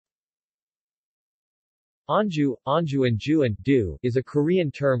Anju and Ju and Du is a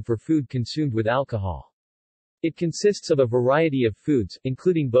Korean term for food consumed with alcohol. It consists of a variety of foods,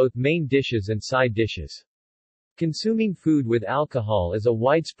 including both main dishes and side dishes. Consuming food with alcohol is a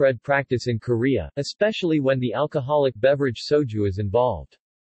widespread practice in Korea, especially when the alcoholic beverage soju is involved.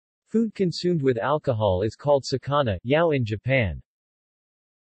 Food consumed with alcohol is called sakana, yao in Japan.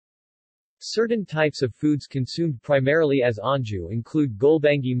 Certain types of foods consumed primarily as anju include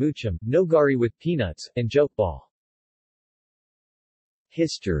golbangi muchum, nogari with peanuts, and jokbal.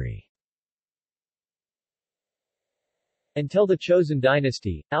 History. Until the Chosun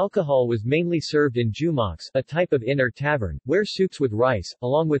dynasty, alcohol was mainly served in jumoks, a type of inn or tavern, where soups with rice,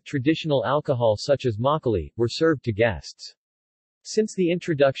 along with traditional alcohol such as makgeolli, were served to guests. Since the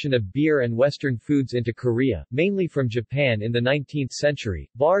introduction of beer and Western foods into Korea, mainly from Japan in the 19th century,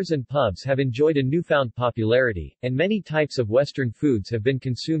 bars and pubs have enjoyed a newfound popularity, and many types of Western foods have been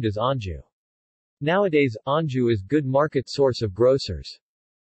consumed as anju. Nowadays, anju is good market source of grocers.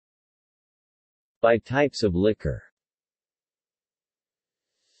 By types of liquor.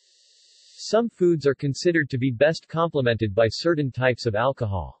 Some foods are considered to be best complemented by certain types of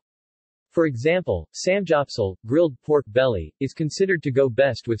alcohol. For example, samgyeopsal, grilled pork belly, is considered to go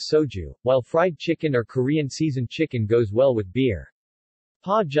best with soju, while fried chicken or Korean seasoned chicken goes well with beer.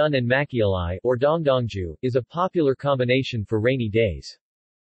 Pa jun and makgeolli, or dongdongju, is a popular combination for rainy days.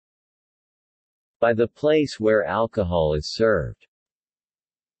 By the place where alcohol is served.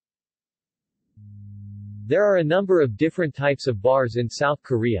 There are a number of different types of bars in South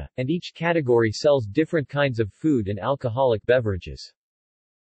Korea, and each category sells different kinds of food and alcoholic beverages.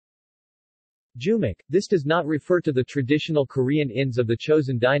 Jumik, this does not refer to the traditional Korean inns of the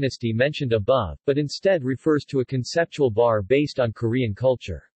Chosun dynasty mentioned above, but instead refers to a conceptual bar based on Korean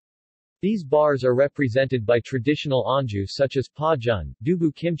culture. These bars are represented by traditional anju such as pa jun,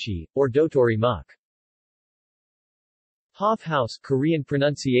 dubu kimchi, or dotori muk. Hofhaus, Korean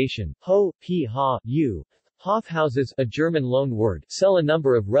pronunciation, ho, pi ha, u. Hofhouses, a German loan word, sell a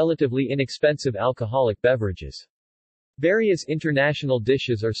number of relatively inexpensive alcoholic beverages. Various international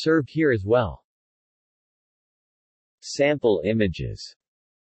dishes are served here as well. Sample images.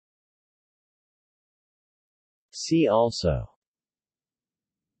 See also.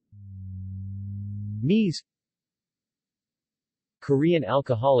 Mies. Korean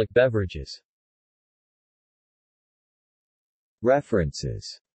alcoholic beverages.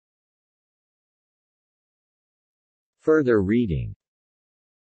 References. Further reading.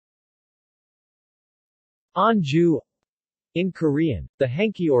 Anju in Korean, the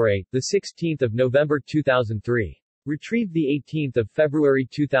Hankyeore, the 16th of November 2003. Retrieved the 18th of February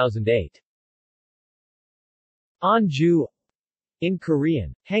 2008. Anju in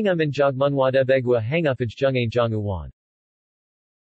Korean, Hangum and Jogmunwadebegwa Hangupage Jungain Jonguwan.